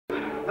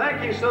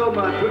Thank you so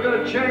much. We're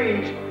going to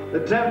change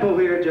the tempo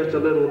here just a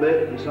little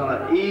bit and sort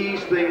of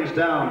ease things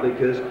down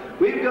because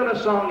we've got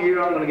a song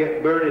here I'm going to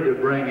get Bernie to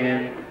bring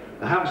in.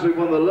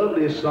 Absolutely one of the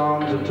loveliest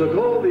songs. It took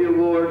all the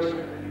awards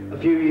a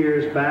few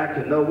years back,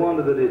 and no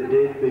wonder that it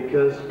did,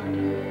 because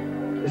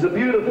it's a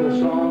beautiful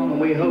song and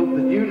we hope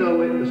that you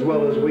know it as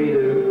well as we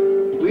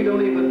do. We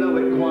don't even know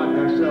it quite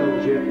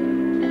ourselves yet.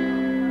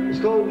 It's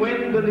called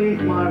Wind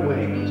Beneath My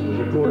Wings. It was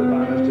recorded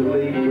by Mr.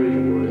 Lee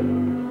Greenwood.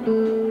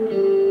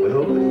 We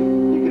hope that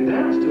you can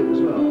dance to it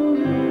as well.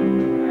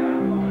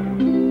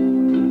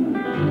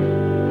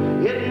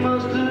 It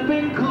must have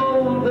been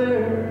cold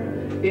there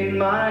in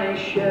my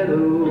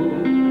shadow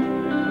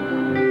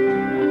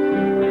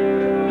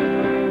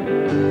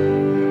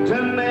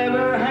to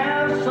never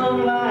have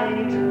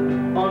sunlight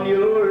on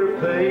your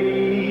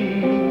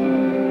face.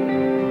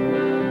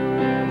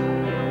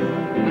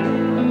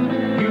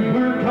 You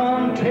were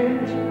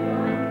content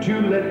to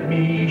let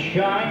me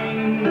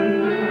shine.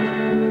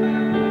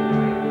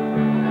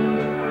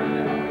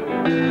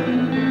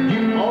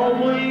 You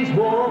always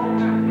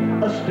walked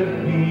a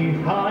step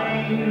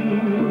behind.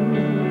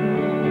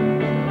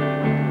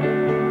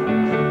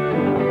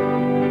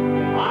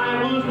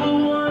 I was the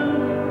one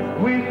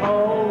with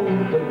all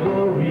the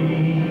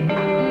glory,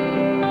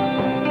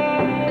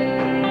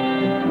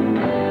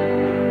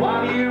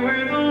 while you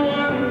were the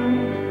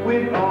one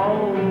with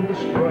all the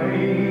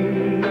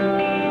strain.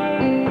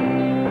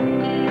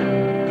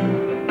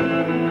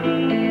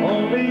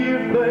 Only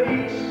your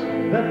face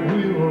that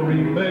will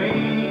remain.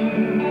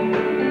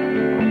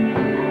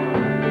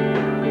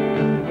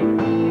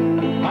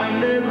 I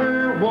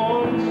never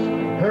once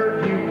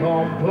heard you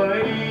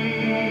complain.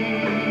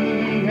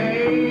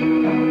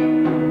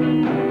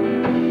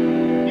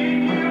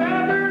 Did you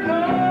ever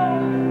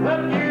know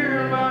that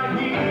you're my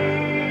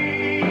hero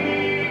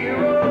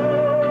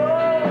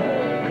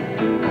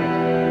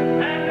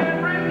and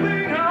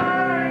everything I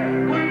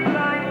would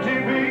like to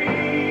be?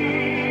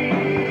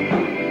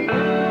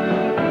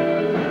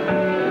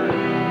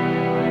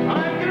 I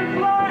can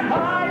fly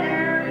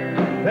higher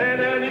than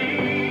an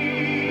eagle,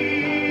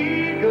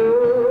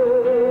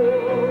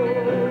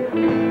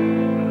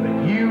 but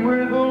you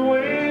were the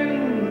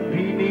wind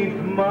beneath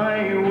my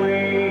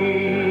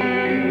wings.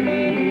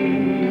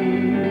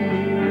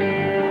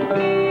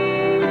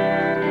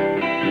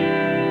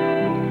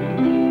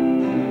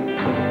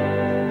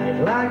 I'd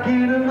like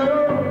you to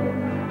know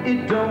it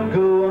don't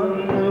go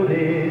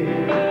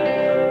unnoticed.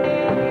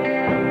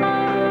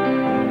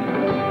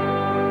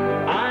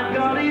 I've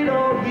got it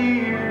all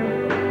here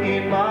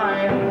in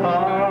my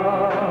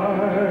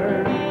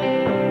heart.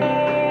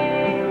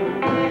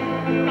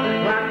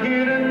 I'd like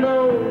you to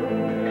know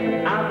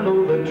I know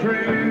the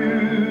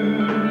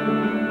truth.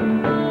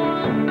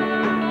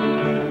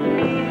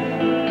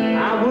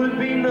 I would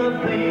be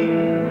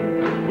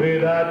nothing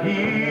without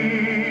you.